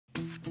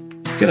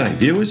G'day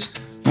viewers,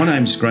 my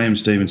name's Graham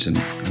Stevenson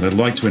and I'd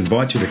like to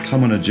invite you to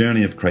come on a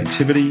journey of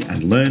creativity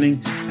and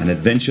learning and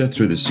adventure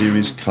through the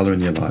series Colour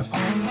in Your Life.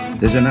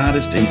 There's an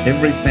artist in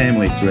every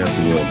family throughout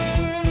the world,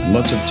 and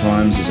lots of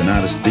times there's an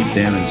artist deep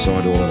down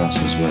inside all of us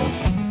as well.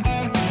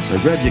 So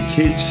grab your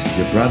kids,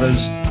 your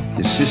brothers,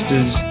 your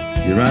sisters,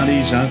 your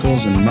aunties,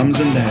 uncles and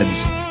mums and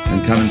dads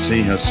and come and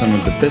see how some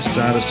of the best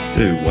artists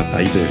do what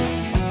they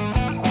do.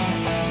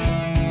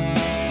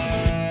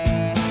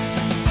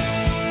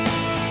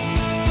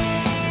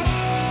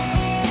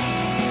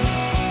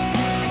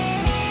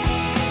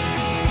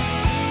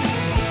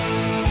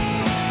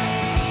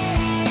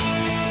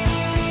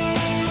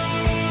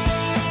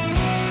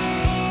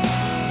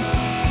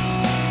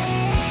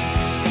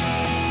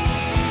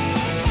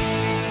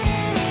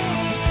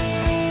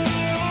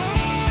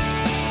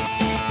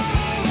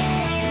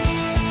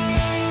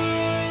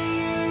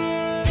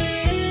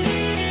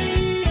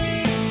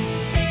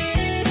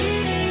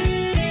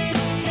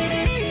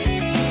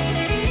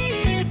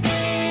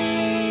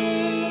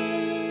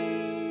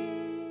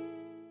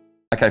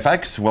 Okay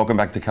folks, welcome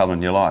back to Colour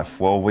in Your Life.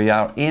 Well, we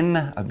are in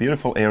a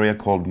beautiful area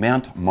called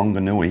Mount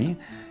Maunganui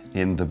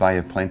in the Bay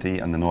of Plenty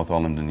and the North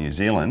Island of New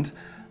Zealand.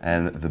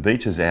 And the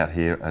beaches out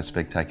here are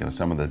spectacular,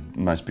 some of the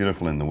most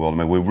beautiful in the world.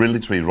 I mean, we're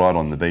literally right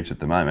on the beach at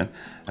the moment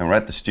and we're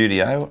at the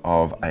studio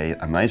of an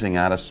amazing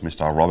artist,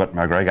 Mr. Rob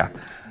McGregor.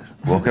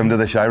 Welcome to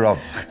the show, Rob.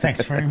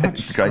 Thanks very much.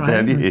 It's great to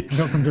have you here.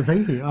 Welcome to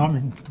be here.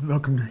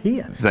 Welcome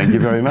here. Thank you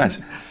very much.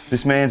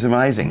 This man's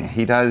amazing.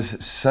 He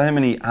does so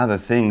many other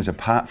things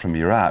apart from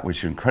your art,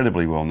 which you're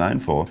incredibly well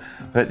known for,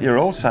 but you're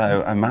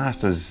also a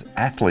masters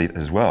athlete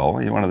as well.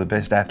 You're one of the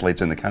best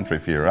athletes in the country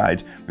for your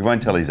age. We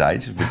won't tell his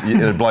age, but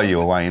it'll blow you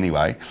away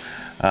anyway.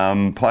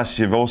 Plus,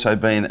 you've also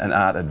been an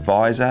art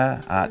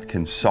advisor, art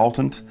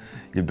consultant.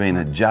 You've been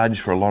a judge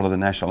for a lot of the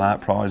National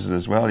Art Prizes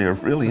as well. You're a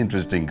really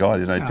interesting guy,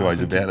 there's no two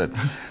ways about it.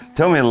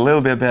 Tell me a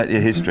little bit about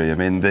your history. I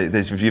mean,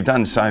 you've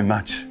done so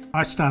much.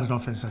 I started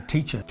off as a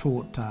teacher,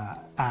 taught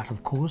art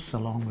of course,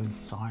 along with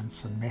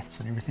science and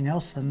maths and everything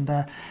else, and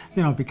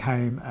then I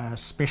became a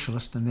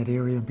specialist in that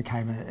area and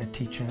became a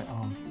teacher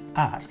of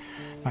art,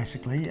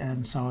 basically,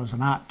 and so I was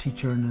an art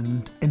teacher in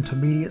an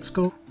intermediate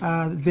school.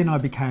 Then I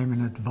became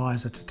an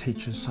advisor to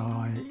teachers, so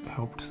I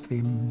helped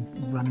them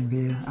running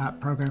their art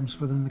programs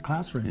within the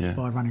classrooms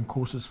by running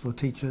courses for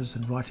teachers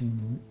and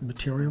writing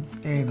material,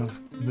 and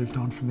I've moved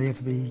on from there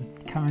to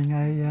becoming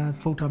a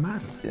full-time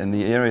artist. And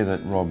the area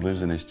that Rob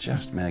lives in is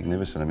just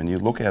magnificent. I mean, you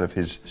look out of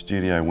his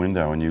studio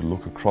window and you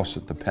look across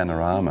at the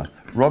panorama.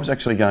 Rob's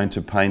actually going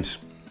to paint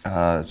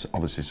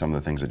obviously some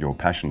of the things that you're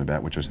passionate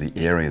about, which was the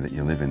area that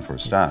you live in for a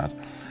start.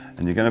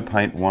 And you're going to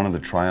paint one of the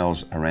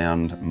trails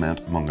around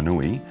Mount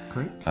Maunganui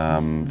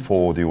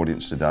for the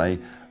audience today.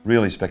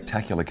 Really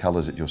spectacular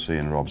colours that you'll see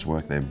in Rob's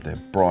work. They're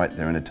bright,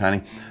 they're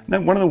entertaining.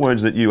 Now, one of the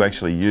words that you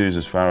actually use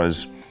as far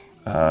as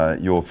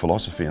your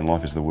philosophy in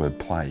life is the word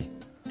play.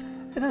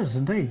 It is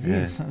indeed,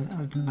 yes. I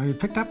didn't know you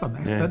picked up on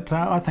that, but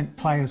I think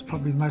play is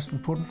probably the most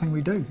important thing we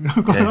do,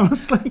 quite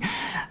honestly.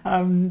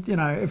 You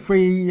know, if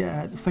we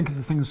think of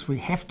the things we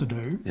have to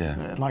do,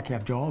 like our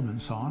job and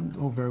so on,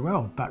 all very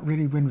well, but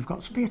really when we've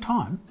got spare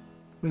time,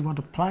 we want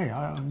to play.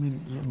 I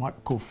mean, you might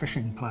call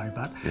fishing play,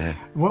 but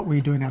what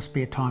we do in our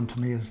spare time to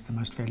me is the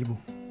most valuable.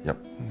 Yep,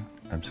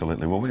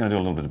 absolutely. Well, we're going to do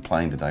a little bit of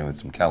playing today with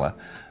some colour,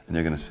 and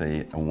you're going to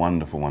see a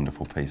wonderful,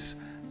 wonderful piece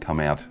come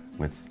out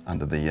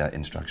under the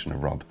instruction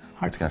of Rob.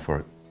 Let's go for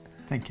it.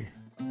 Thank you.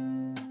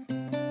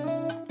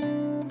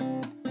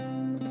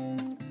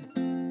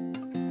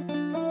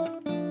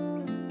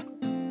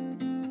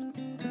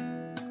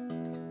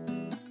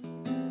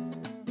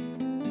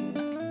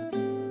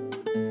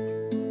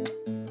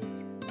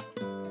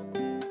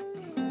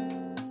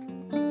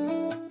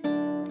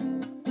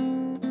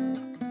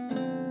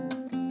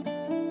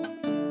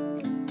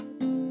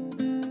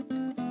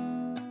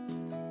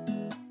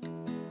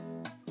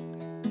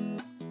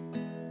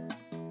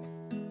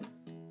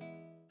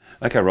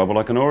 Okay, Rob, well,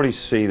 I can already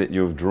see that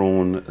you've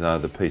drawn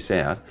the piece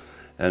out,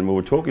 and we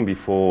were talking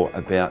before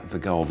about the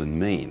golden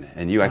mean,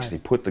 and you actually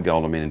put the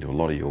golden mean into a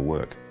lot of your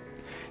work.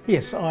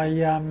 Yes, I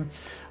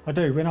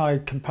do. When I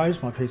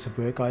compose my piece of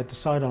work, I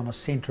decide on a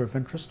centre of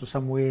interest or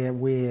somewhere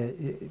where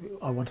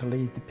I want to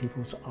lead the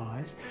people's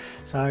eyes,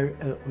 so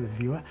or the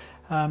viewer.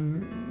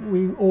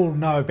 We all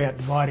know about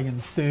dividing in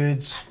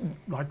thirds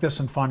like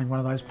this and finding one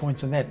of those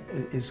points, and that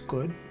is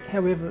good.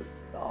 However,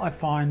 I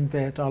find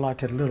that I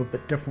like it a little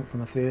bit different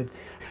from a third.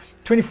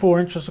 24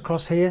 inches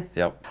across here.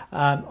 Yep.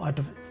 I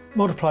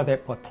multiply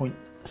that by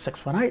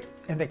 0.618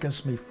 and that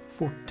gives me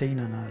 14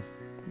 and a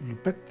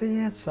little bit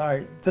there.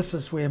 So this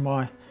is where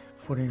my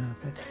 14 and a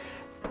third.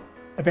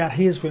 About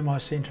here's where my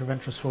centre of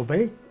interest will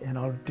be, and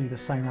I'll do the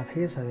same up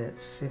here, so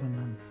that's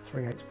 7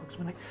 3/8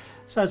 approximately.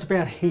 So it's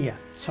about here.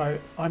 So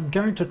I'm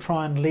going to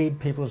try and lead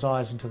people's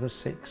eyes into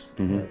this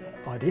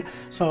idea.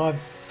 So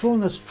I've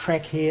drawn this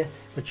track here,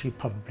 which you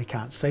probably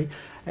can't see,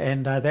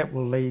 and that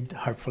will lead,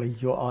 hopefully,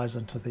 your eyes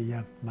into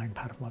the main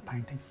part of my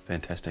painting.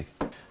 Fantastic.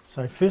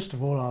 So first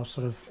of all, I'll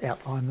sort of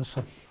outline this.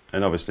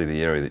 And obviously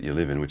the area that you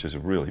live in, which is a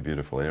really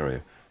beautiful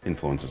area.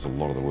 influences a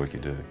lot of the work you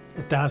do.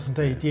 It does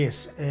indeed,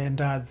 yes. And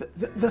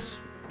this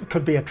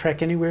could be a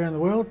track anywhere in the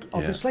world,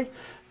 obviously,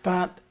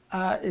 but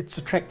it's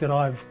a track that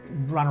I've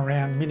run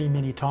around many,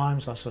 many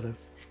times.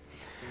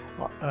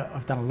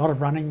 I've done a lot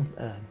of running,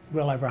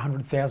 well over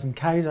 100,000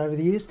 Ks over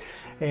the years,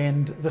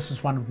 and this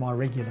is one of my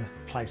regular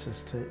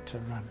places to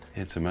run.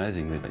 It's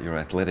amazing that your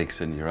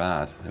athletics and your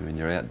art, I mean,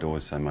 you're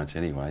outdoors so much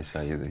anyway, so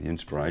the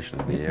inspiration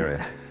of the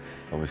area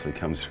obviously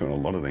comes through in a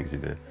lot of things you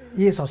do.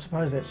 Yes, I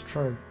suppose that's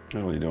true.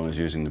 And all you're doing is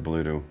using the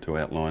blue to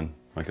outline,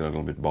 make it a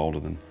little bit bolder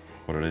than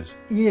what it is.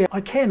 Yeah,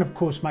 I can of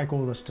course make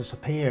all this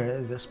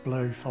disappear, this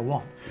blue, if I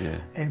want. Yeah.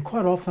 And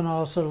quite often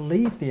I'll sort of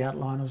leave the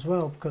outline as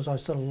well because I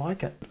sort of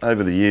like it.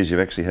 Over the years you've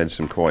actually had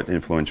some quite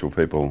influential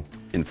people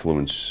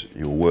influence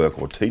your work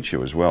or teach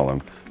you as well.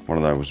 And one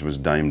of those was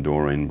Dame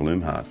Doreen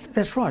Blumhardt.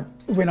 That's right.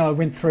 When I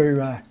went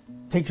through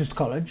Teachers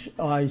College,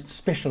 I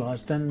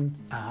specialised in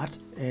art,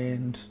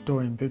 and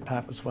Doreen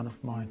Blumhardt was one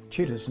of my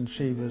tutors, and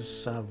she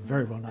was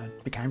very well known,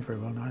 became very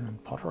well known in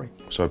pottery.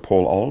 So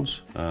Paul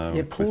Olds?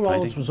 Yeah, Paul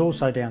Olds was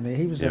also down there.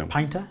 He was a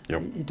painter.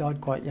 Yep. He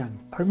died quite young.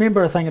 I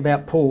remember a thing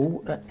about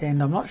Paul,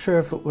 and I'm not sure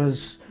if it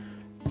was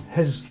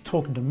his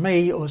talking to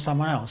me or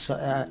someone else,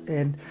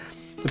 and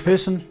the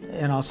person,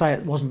 and I'll say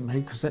it wasn't me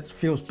because that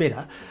feels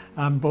better,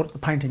 brought the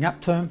painting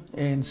up to him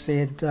and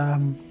said,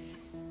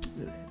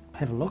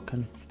 have a look,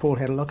 and Paul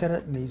had a look at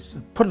it, and he's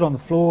put it on the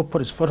floor, put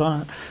his foot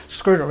on it,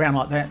 screwed it around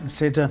like that and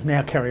said,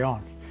 now carry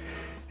on.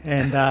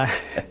 And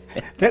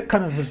that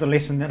kind of was the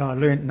lesson that I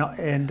learned,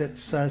 and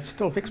it's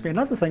still affects me.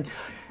 Another thing,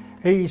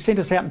 he sent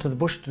us out into the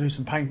bush to do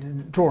some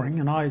drawing,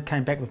 and I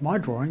came back with my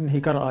drawing, and he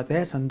got it like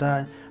that, and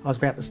I was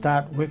about to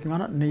start working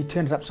on it, and he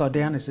turned it upside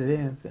down and said,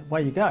 yeah,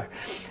 away you go.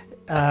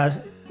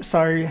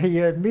 So he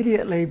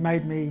immediately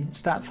made me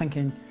start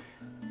thinking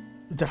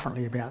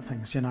differently about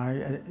things, you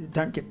know,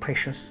 don't get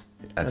precious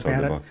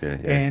about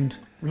it, and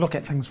look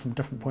at things from a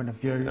different point of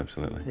view.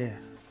 Absolutely. Yeah.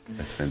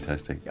 That's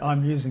fantastic.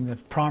 I'm using the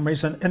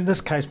primaries, and in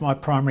this case my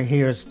primary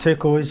here is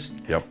turquoise.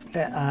 Yep.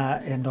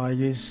 And I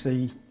use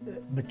the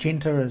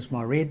magenta as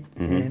my red,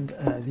 and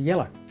the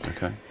yellow.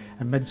 Okay.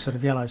 A mid sort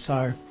of yellow.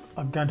 So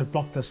I'm going to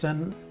block this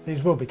in.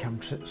 These will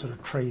become sort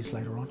of trees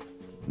later on.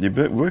 Your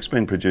work's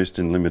been produced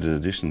in limited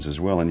editions as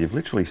well, and you've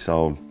literally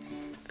sold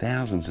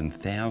thousands and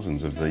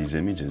thousands of these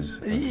images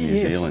of New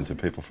Zealand to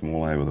people from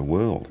all over the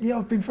world. Yeah,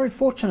 I've been very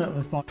fortunate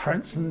with my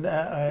prints and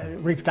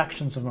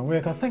reproductions of my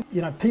work. I think,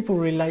 you know, people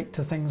relate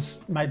to things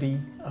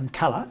maybe in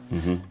colour,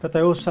 but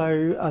they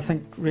also, I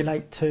think,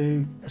 relate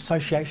to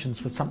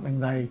associations with something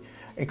they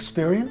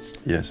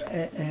experienced. Yes.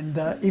 And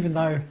even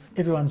though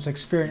everyone's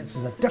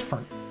experiences are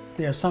different,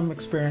 there are some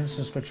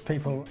experiences which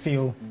people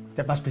feel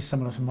that must be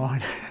similar to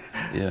mine.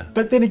 Yeah.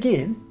 But then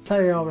again,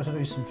 say I were to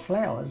do some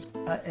flowers,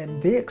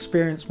 and their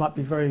experience might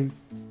be very,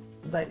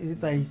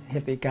 they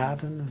have their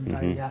garden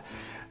and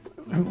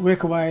they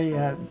work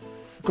away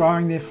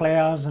growing their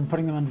flowers and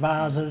putting them in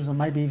vases and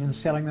maybe even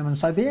selling them, and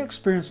so their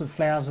experience with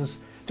flowers is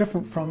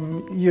different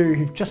from you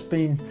who've just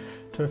been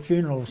to a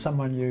funeral of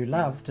someone you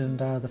loved, and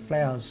the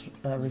flowers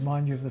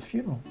remind you of the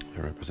funeral.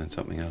 They represent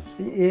something else.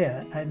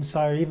 Yeah, and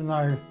so even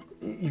though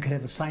you could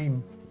have the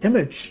same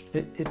image,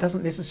 it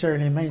doesn't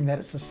necessarily mean that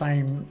it's the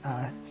same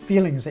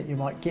feelings that you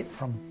might get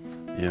from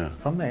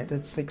that.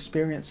 It's the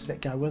experiences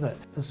that go with it.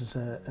 This is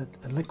a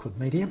liquid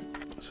medium.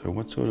 So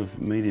what sort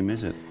of medium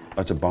is it?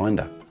 Oh, it's a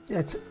binder.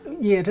 It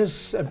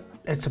is.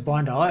 It's a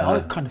binder. I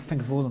kind of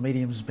think of all the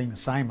mediums as being the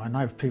same. I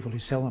know people who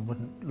sell them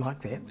wouldn't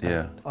like that.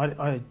 Yeah.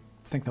 I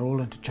think they're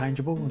all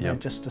interchangeable, and they're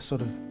just a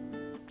sort of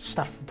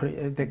stuff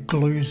that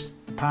glues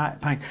the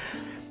paint.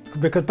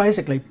 Because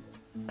basically,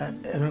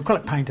 an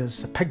acrylic paint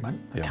is a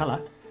pigment, a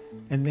colour,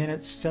 and then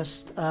it's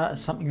just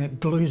something that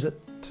glues it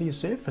to your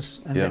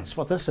surface, and that's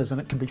what this is. And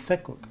it can be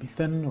thick, or it can be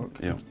thin, or it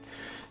can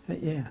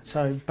be,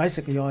 So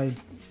basically, I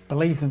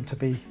believe them to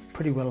be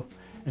pretty well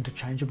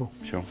interchangeable.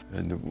 Sure.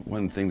 And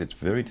one thing that's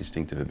very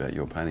distinctive about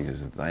your paintings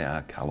is that they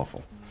are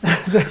colourful.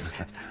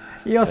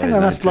 Yeah, I think I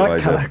must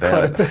like colour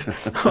quite a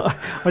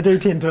bit. I do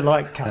tend to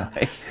like colour.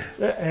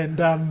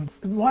 And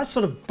my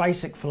sort of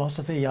basic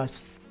philosophy, I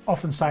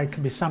often say,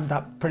 can be summed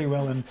up pretty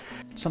well in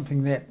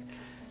something that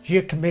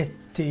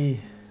Giacometti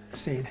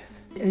said.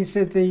 He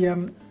said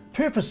the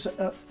purpose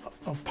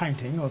of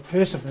painting, or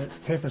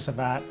purpose of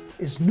art,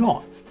 is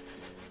not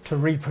to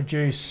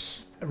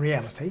reproduce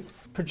reality,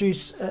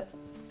 produce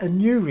a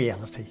new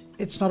reality.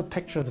 It's not a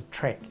picture of the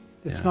track.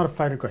 It's not a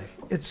photograph.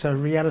 It's a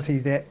reality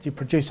that you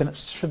produce, and it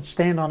should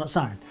stand on its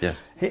own.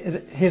 Yes.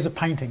 Here's a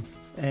painting,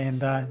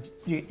 and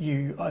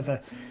you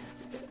either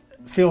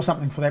feel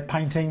something for that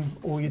painting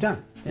or you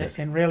don't. Yes.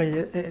 And really,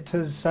 it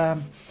is.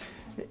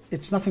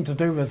 It's nothing to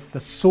do with the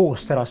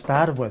source that I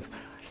started with.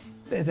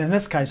 In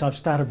this case, I've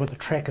started with the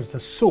track as the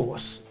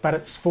source, but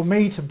it's for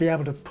me to be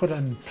able to put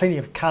in plenty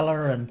of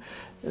colour and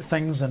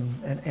things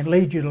and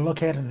lead you to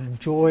look at and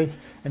enjoy,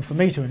 and for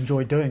me to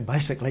enjoy doing,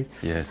 basically.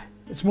 Yes.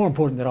 It's more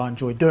important that I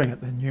enjoy doing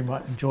it than you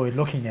might enjoy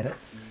looking at it.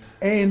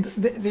 And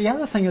the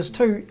other thing is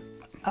too,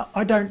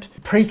 I don't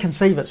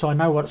preconceive it so I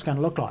know what it's going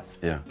to look like.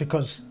 Yeah.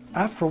 Because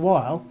after a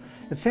while,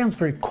 it sounds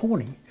very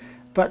corny,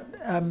 but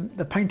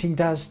the painting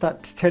does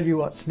start to tell you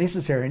what's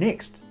necessary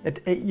next.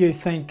 You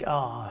think,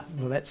 oh,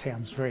 well, that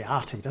sounds very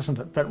arty, doesn't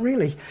it? But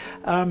really,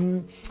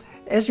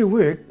 as you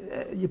work,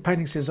 your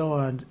painting says, oh,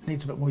 it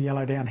needs a bit more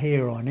yellow down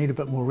here, or I need a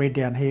bit more red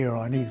down here, or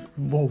I need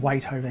more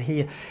weight over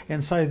here.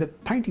 And so the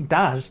painting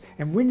does,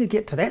 and when you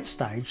get to that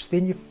stage,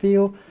 then you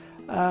feel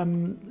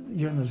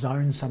you're in the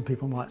zone, some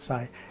people might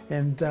say.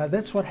 And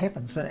that's what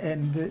happens.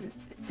 And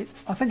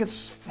I think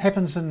it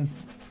happens in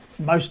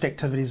most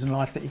activities in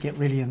life that you get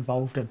really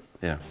involved in.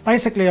 Yeah.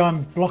 Basically,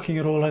 I'm blocking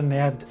it all in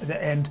now,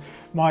 and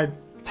my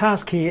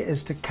task here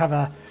is to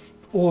cover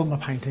all my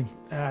painting,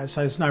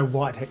 so there's no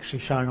white actually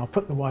showing. I'll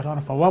put the white on.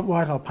 If I want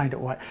white, I'll paint it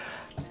white.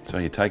 So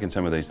you're taking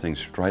some of these things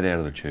straight out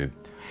of the tube?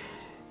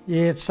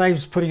 Yeah, it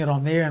saves putting it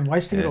on there and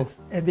wasting it all.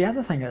 And the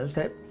other thing is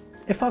that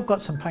if I've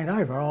got some paint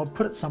over, I'll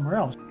put it somewhere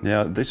else.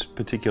 Now, this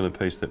particular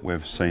piece that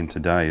we've seen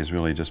today is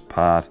really just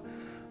part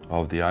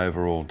of the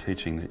overall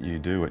teaching that you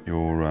do at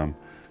your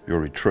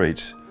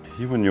retreats.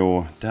 You and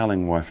your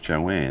darling wife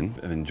Joanne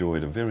have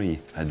enjoyed a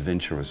very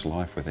adventurous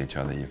life with each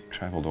other. You've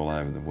travelled all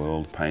over the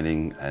world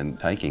painting and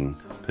taking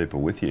people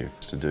with you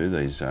to do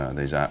these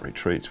art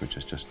retreats, which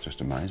is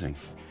just amazing.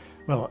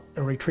 Well,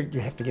 a retreat, you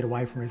have to get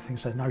away from everything,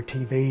 so no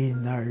TV,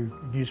 no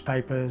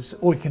newspapers.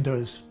 All you can do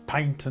is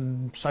paint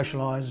and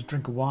socialise,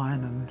 drink a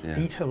wine and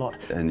eat a lot.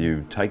 And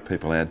you take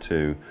people out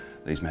to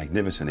these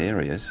magnificent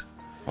areas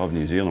of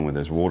New Zealand where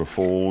there's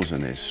waterfalls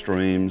and there's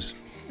streams.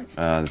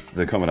 The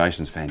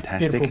accommodation's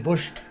fantastic. Beautiful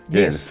bush.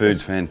 Yeah, yes. The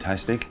food's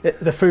fantastic.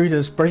 The food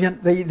is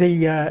brilliant.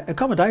 The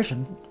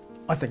accommodation,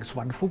 I think it's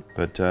wonderful.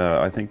 But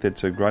I think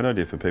that's a great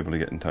idea for people to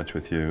get in touch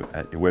with you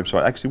at your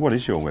website. Actually, what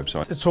is your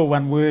website? It's all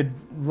one word,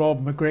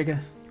 Rob McGregor,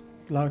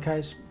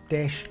 lowercase,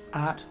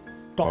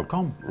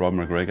 art.com. Rob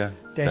McGregor,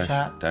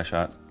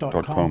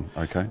 art.com.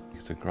 Okay.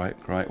 It's a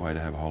great way to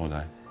have a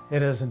holiday.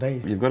 It is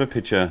indeed. You've got a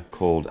picture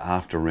called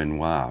After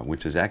Renoir,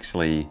 which is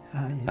actually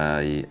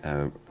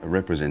a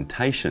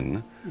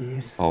representation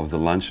of the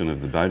luncheon of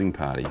the boating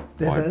party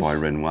by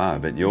Renoir,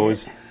 but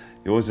yours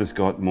has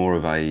got more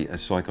of a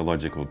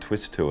psychological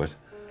twist to it.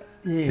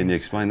 Yes. Can you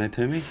explain that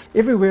to me?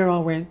 Everywhere I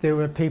went, there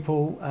were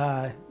people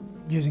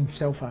using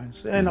cell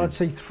phones, and I'd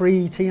see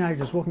 3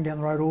 teenagers walking down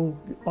the road all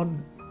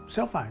on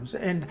cell phones,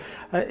 and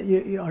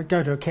I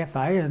go to a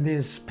cafe and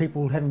there's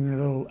people having a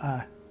little,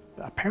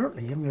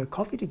 apparently having a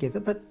coffee together,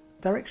 but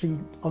they're actually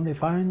on their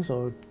phones,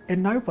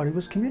 and nobody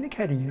was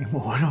communicating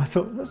anymore. And I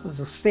thought, this is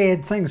a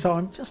sad thing, so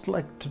I'd just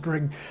like to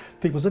bring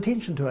people's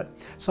attention to it.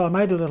 So I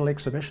made a little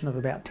exhibition of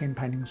about 10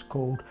 paintings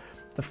called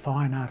The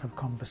Fine Art of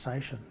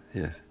Conversation.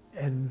 Yes.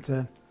 And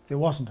there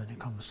wasn't any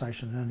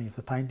conversation in any of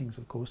the paintings,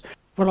 of course.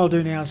 What I'll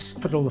do now is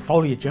put all the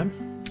foliage in.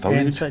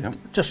 Foliage, and so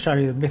just show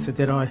you the method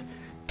that I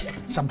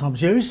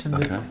sometimes use and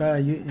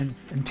you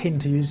intend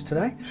to use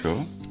today.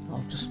 Sure.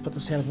 I'll just put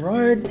this out of the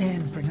road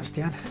and bring this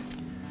down.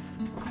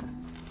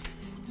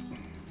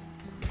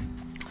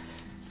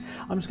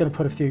 I'm just going to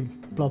put a few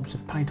blobs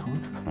of paint on.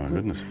 Oh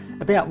goodness.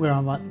 About where I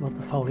want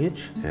the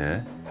foliage.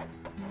 Yeah.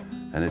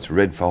 And it's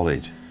red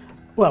foliage.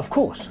 Well, of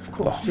course,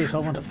 yes, I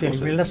want it fairly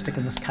realistic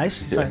in this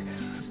case. Yeah.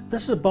 So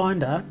this is a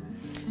binder,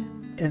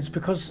 and it's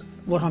because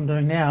what I'm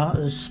doing now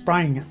is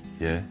spraying it.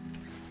 Yeah.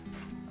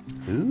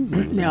 Ooh.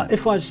 Now,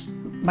 if I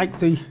make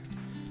the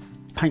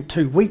paint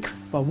too weak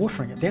by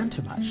watering it down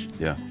too much,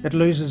 it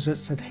loses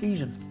its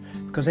adhesion.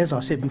 Because as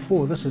I said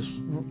before, this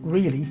is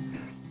really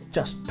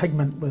just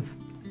pigment with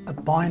a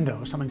binder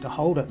or something to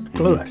hold it,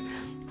 glue it.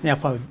 Now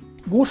if I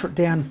water it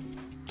down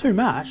too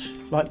much,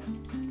 like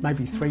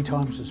maybe 3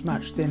 times as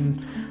much, then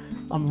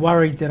I'm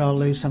worried that I'll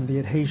lose some of the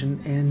adhesion,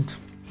 and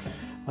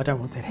I don't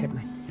want that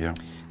happening. Yeah.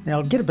 Now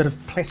I'll get a bit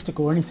of plastic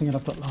or anything that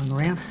I've got lying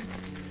around.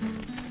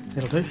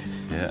 That'll do.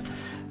 Yeah.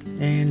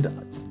 And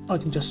I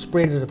can just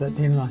spread it a bit,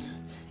 then I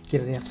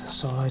get it out to the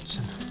sides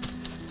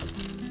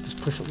and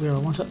just push it where I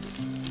want it.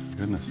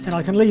 Goodness. And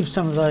I can leave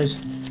some of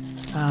those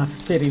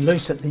fairly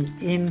loose at the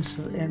ends,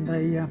 and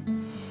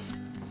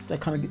they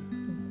kind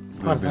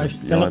of, I don't know,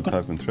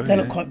 they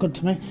look quite good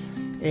to me.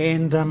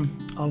 And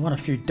I want a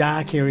few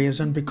dark areas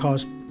in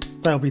because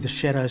they'll be the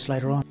shadows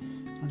later on.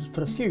 I'll just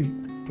put a few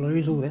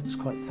blues. Oh, that's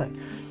quite thick.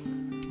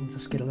 I'll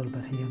just get a little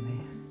bit here and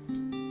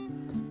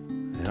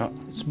there. Yeah.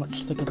 It's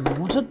much thicker than I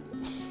wanted.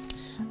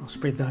 I'll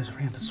spread those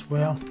around as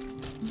well.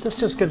 This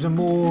just gives a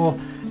more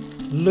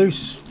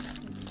loose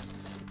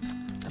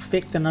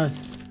effect than a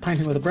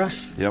painting with a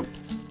brush. Yep.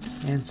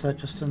 And so it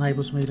just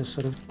enables me to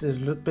sort of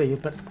be a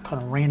bit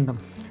kind of random.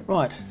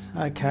 Right,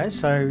 okay,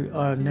 so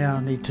I now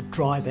need to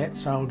dry that,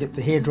 so I'll get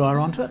the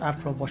hairdryer onto it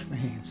after I've washed my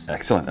hands.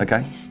 Excellent,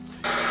 okay.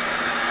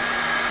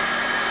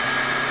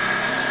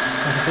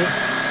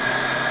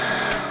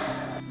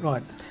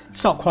 Right,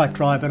 it's not quite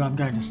dry, but I'm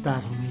going to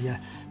start on the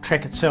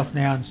track itself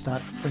now and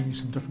start bringing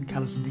some different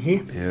colours into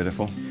here.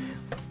 Beautiful.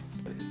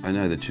 I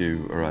know that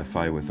you are au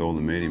fait with all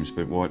the mediums,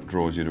 but what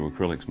draws you to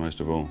acrylics most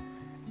of all?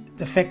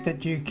 The fact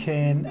that you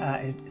can,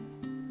 it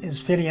is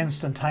fairly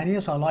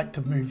instantaneous. I like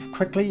to move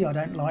quickly. I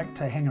don't like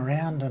to hang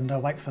around and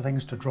wait for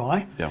things to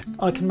dry. Yeah.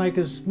 I can make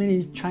as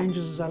many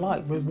changes as I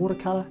like with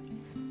watercolour.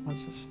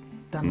 Once it's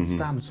done, it's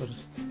done, so to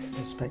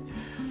speak.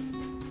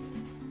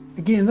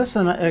 Again, this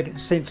in a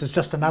sense is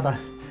just another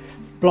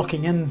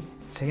blocking in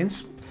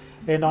sense,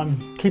 and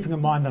I'm keeping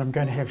in mind that I'm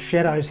going to have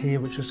shadows here,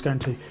 which is going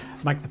to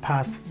make the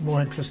path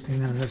more interesting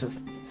than it is at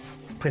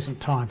the present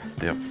time.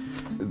 Yep.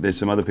 There's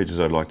some other pictures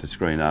I'd like to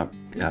screen up.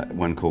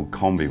 One called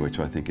Kombi, which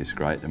I think is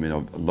great. I mean,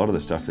 a lot of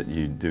the stuff that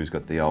you do has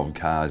got the old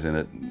cars in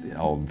it, the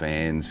old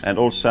vans, and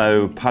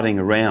also putting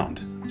around,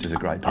 which is a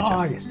great picture.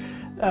 Oh, yes.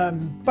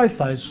 Both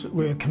those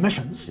were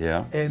commissions,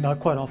 yeah, and I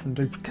quite often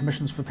do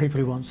commissions for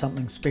people who want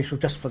something special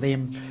just for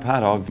them.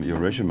 Part of your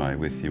resume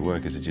with your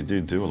work is that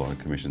you do a lot of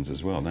commissions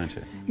as well, don't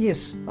you?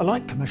 Yes, I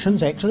like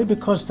commissions actually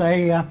because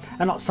they are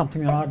not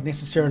something that I'd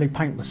necessarily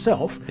paint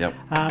myself. Yep.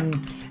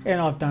 And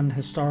I've done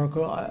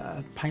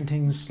historical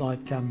paintings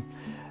like a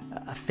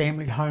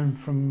family home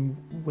from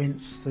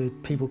whence the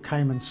people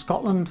came in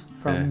Scotland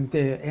from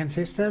their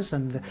ancestors,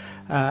 and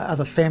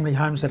other family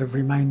homes that have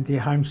remained their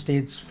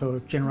homesteads for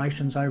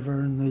generations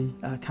over in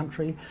the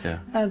country. Yeah.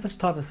 This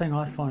type of thing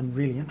I find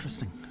really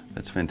interesting.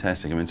 That's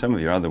fantastic. I mean, some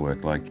of your other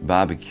work, like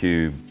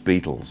Barbecue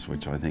Beetles,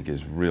 which I think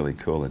is really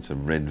cool. It's a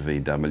red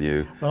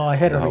VW. Well, I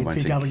had a red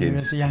VW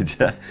as a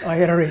young. I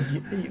had a red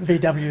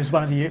VW as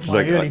one of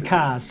my early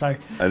cars. So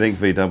I think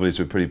VWs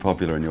were pretty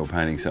popular in your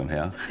painting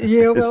somehow.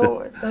 Yeah,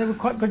 well, they were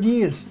quite good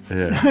years.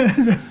 Yeah.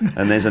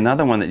 And there's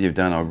another one that you've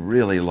done I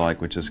really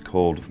like, which is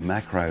called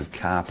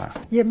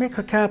Macrocarpa. Yeah,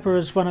 Macrocarpa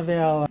is one of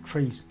our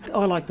trees.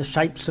 I like the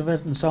shapes of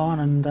it and so on,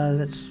 and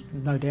that's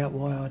no doubt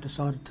why I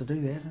decided to do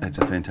that. That's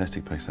a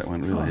fantastic piece, that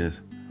one really is.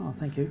 Oh,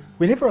 thank you.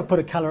 Whenever I put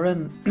a colour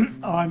in,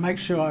 I make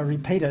sure I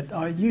repeat it.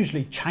 I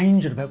usually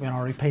change it a bit when I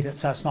repeat it,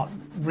 so it's not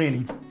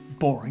really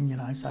boring, you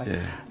know.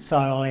 So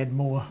I'll add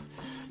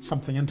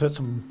something into it,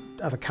 some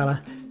other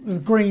colour.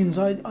 With greens,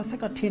 I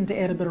think I tend to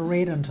add a bit of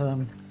red into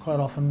them quite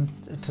often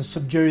to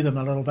subdue them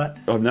a little bit.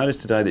 I've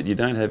noticed today that you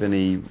don't have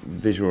any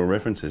visual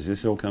references.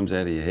 This all comes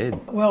out of your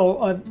head.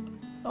 Well,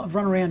 I've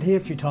run around here a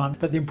few times,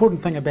 but the important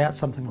thing about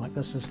something like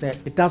this is that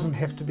it doesn't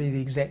have to be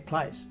the exact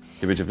place.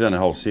 Yeah, but you've done a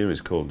whole series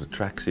called the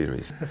Track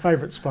Series. A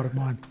favourite spot of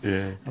mine,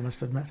 yeah, I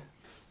must admit.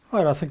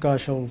 Right, I think I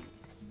shall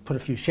put a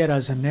few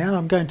shadows in now.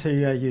 I'm going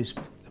to use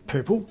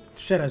purple.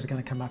 The shadows are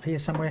going to come up here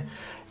somewhere,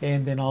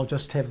 and then I'll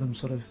just have them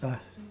sort of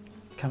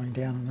coming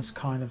down in this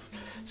kind of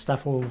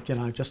stuff, all, you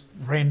know, just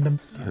random.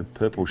 So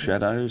purple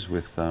shadows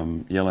with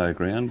yellow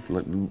ground,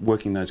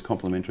 working those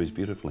complementaries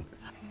beautifully.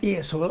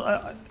 Yes,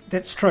 well,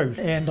 that's true,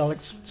 and I'll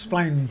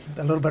explain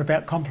a little bit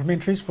about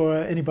complementaries for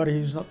anybody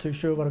who's not too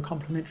sure what a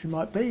complementary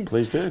might be.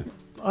 Please do.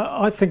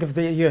 I think of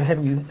you're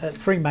having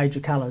three major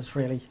colours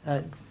really,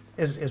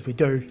 as we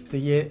do,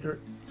 the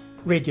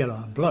red, yellow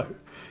and blue,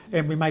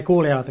 and we make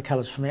all our other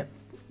colours from that,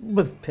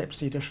 with perhaps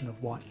the addition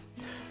of white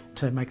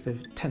to make the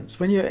tints.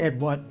 When you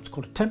add white, it's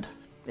called a tint,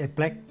 add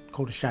black,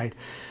 called a shade.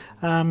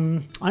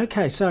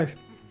 Okay, so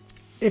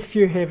if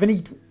you have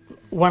any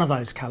one of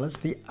those colours,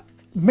 the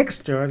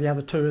mixture of the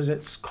other two is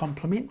its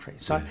complementary.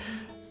 So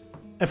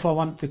if I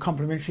want the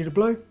complementary to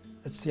blue,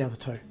 it's the other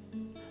two.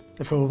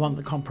 If I want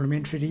the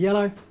complementary to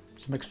yellow,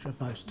 it's a mixture of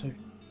those two.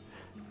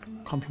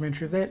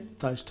 Complementary of that,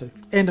 those two.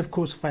 And of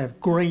course, if I have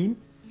green,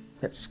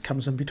 that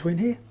comes in between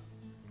here,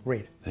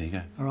 red. There you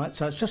go. All right,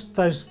 so it's just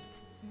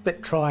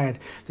that triad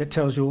that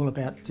tells you all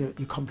about your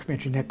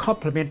complementary. Now,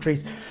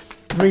 complementaries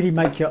really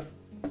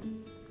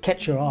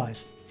catch your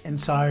eyes, and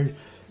so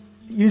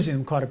using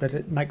them quite a bit,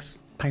 it makes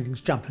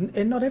paintings jump.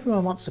 And not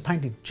everyone wants the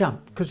painting to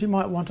jump, because you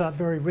might want a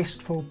very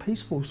restful,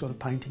 peaceful sort of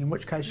painting, in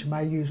which case you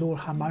may use all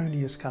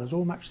harmonious colours,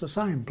 all much the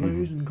same,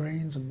 blues and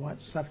greens and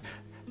whites and stuff,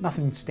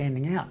 nothing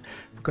standing out,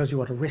 because you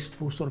want a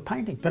restful sort of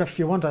painting. But if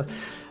you want a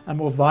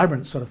more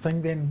vibrant sort of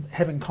thing, then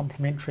having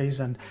complementaries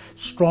and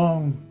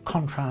strong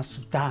contrasts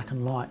of dark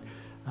and light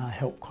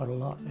help quite a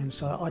lot, and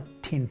so I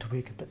tend to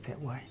work a bit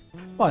that way.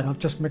 Right, I've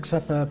just mixed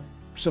up a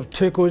sort of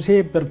turquoise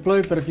here, bit of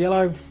blue, bit of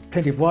yellow,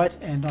 plenty of white,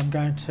 and I'm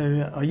going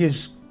to, I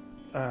use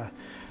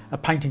a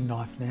painting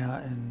knife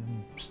now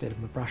instead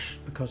of a brush,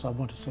 because I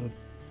want a sort of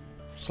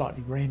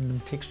slightly random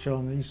texture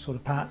on these sort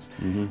of parts,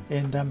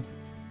 and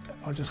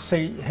I'll just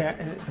see how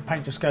the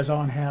paint just goes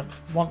on, how it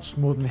wants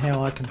more than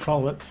how I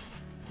control it.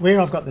 Where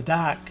I've got the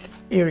dark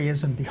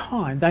areas and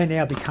behind, they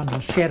now become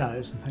in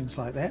shadows and things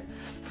like that,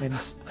 and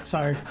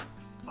so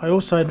I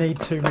also need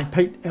to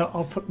repeat.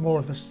 I'll put more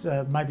of this,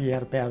 maybe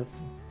out about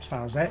as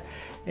far as that,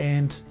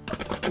 and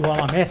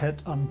while I'm at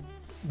it,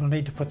 we'll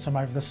need to put some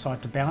over this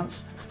side to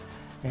balance.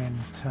 And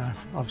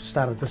I've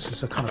started this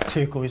as a kind of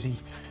turquoisey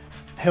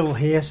hill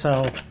here, so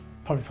I'll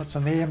probably put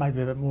some there,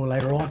 maybe a bit more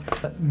later on.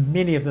 But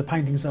many of the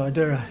paintings that I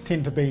do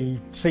tend to be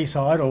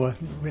seaside or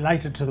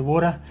related to the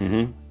water.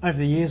 Over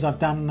the years I've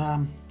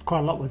done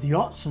quite a lot with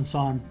yachts and so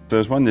on. There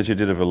was one that you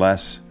did of a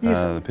lass,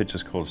 yes. The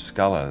picture's called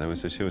Sculler.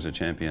 She was a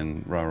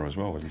champion rower as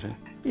well, wasn't she?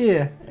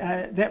 Yeah,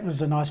 that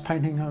was a nice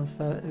painting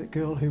of a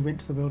girl who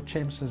went to the World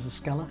Champs as a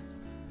sculler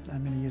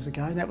many years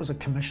ago. That was a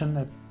commission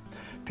that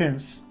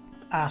parents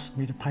asked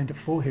me to paint it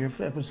for her.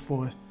 It was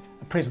for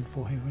a present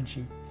for her when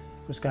she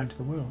was going to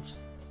the Worlds.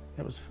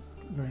 That was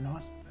very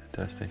nice.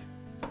 Fantastic.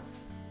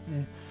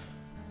 Yeah.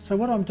 So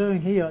what I'm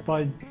doing here,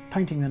 by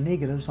painting the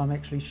negatives, I'm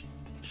actually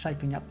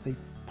shaping up the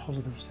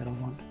positives that I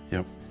want.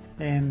 Yep.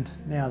 and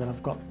now that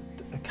I've got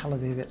a colour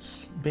there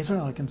that's better,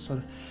 I can sort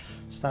of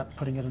start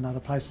putting it in other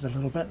places a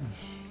little bit and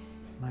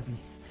maybe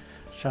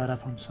show it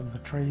up on some of the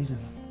trees and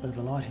a bit of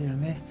the light here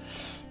and there.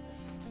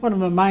 One of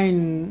my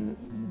main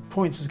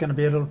points is going to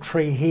be a little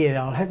tree here.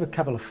 I'll have a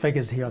couple of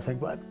figures here, I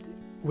think, but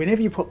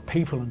whenever you put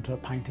people into a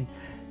painting,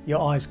 your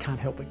eyes can't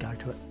help but go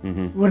to it.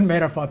 It wouldn't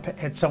matter if I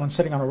had someone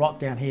sitting on a rock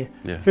down here.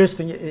 First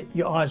thing,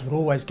 your eyes would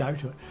always go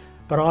to it.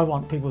 But I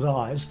want people's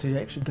eyes to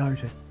actually go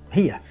to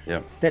here.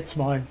 That's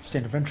my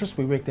centre of interest.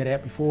 We worked that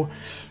out before.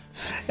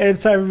 And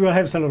so we'll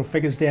have some little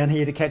figures down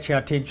here to catch our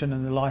attention,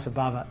 and the light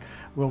above it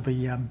will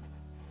be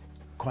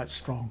quite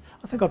strong.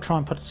 I think I'll try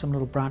and put some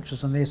little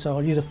branches in there, so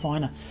I'll use a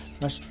finer.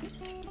 This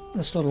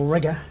little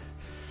rigger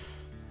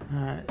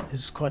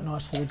is quite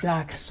nice for the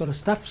dark sort of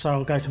stuff, so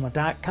I'll go to my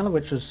dark colour,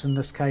 which is in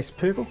this case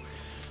purple.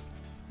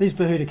 These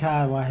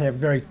Pohutukawa have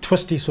very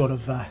twisty sort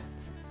of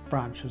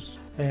branches,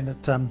 and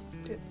at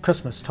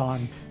Christmas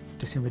time,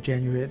 December,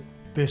 January, it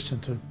bursts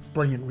into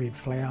brilliant red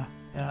flower.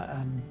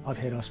 I've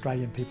had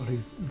Australian people who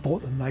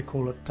bought them, they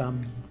call it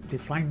their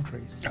flame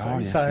trees.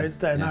 So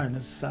they're known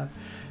as,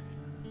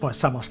 by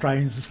some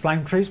Australians as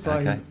flame trees,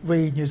 by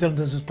we New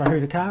Zealanders as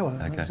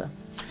Pohutukawa. So,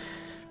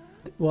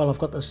 while I've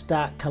got this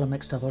dark colour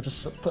mixed up, I'll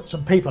just put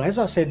some people. As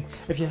I said,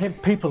 if you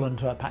have people in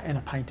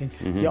a painting,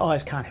 your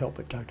eyes can't help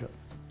but go to it.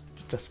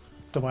 It's just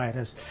the way it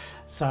is.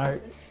 So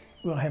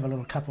we'll have a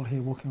little couple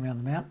here walking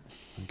around the mount.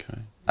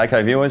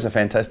 Okay, viewers, a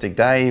fantastic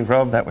day.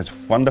 Rob, that was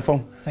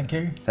wonderful. Thank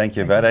you. Thank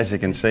you, Bud. As you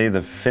can see,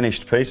 the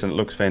finished piece, and it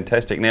looks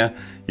fantastic. Now,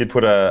 you'd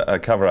put a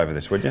cover over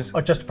this, would you?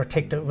 Oh, just to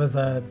protect it with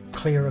a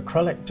clear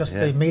acrylic, just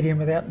the medium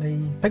without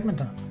any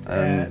pigment on it.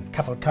 A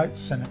couple of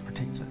coats and it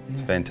protects it.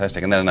 It's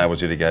fantastic, and that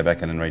enables you to go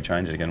back in and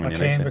rechange it again when you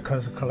need to. I can,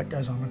 because acrylic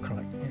goes on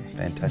acrylic.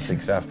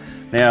 Fantastic stuff.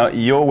 Now,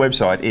 your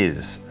website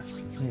is,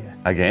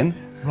 again?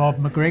 Rob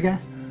McGregor,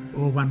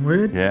 all one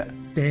word,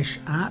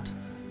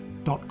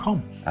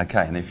 art.com.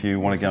 Okay, and if you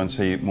want to go and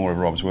see more of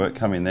Rob's work,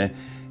 come in there.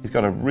 He's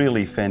got a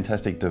really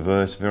fantastic,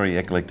 diverse, very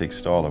eclectic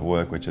style of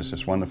work, which is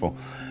just wonderful.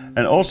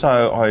 And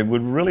also, I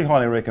would really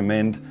highly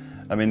recommend,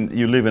 I mean,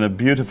 you live in a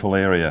beautiful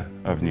area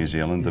of New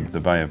Zealand, the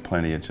Bay of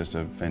Plenty. It's just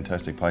a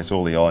fantastic place.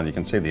 All the islands, you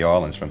can see the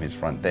islands from his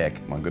front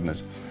deck, my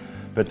goodness.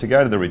 But to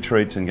go to the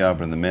retreats and go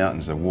up in the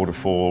mountains, the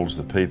waterfalls,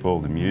 the people,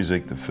 the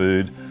music, the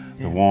food,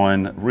 the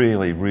wine,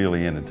 really,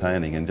 really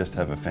entertaining, and just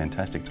have a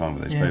fantastic time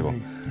with these people.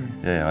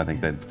 I think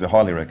that I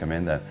highly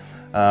recommend that.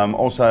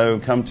 Also,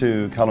 come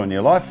to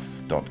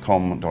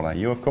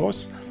colorinyourlife.com.au, of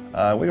course.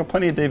 We've got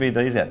plenty of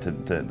DVDs out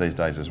these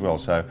days as well,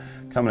 so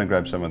come in and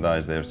grab some of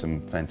those. There's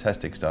some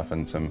fantastic stuff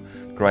and some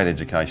great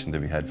education to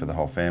be had for the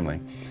whole family.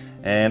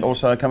 And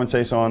also come and see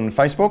us on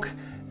Facebook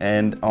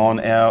and on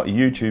our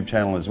YouTube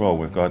channel as well.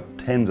 We've got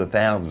tens of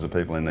thousands of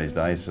people in these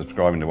days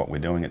subscribing to what we're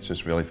doing. It's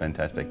just really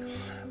fantastic.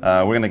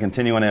 We're going to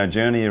continue on our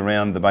journey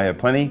around the Bay of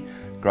Plenty.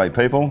 Great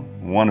people,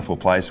 wonderful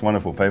place,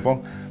 wonderful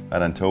people.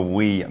 But until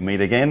we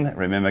meet again,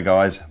 remember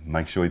guys,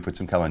 make sure you put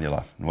some colour in your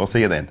life. And we'll see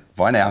you then.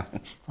 Bye now.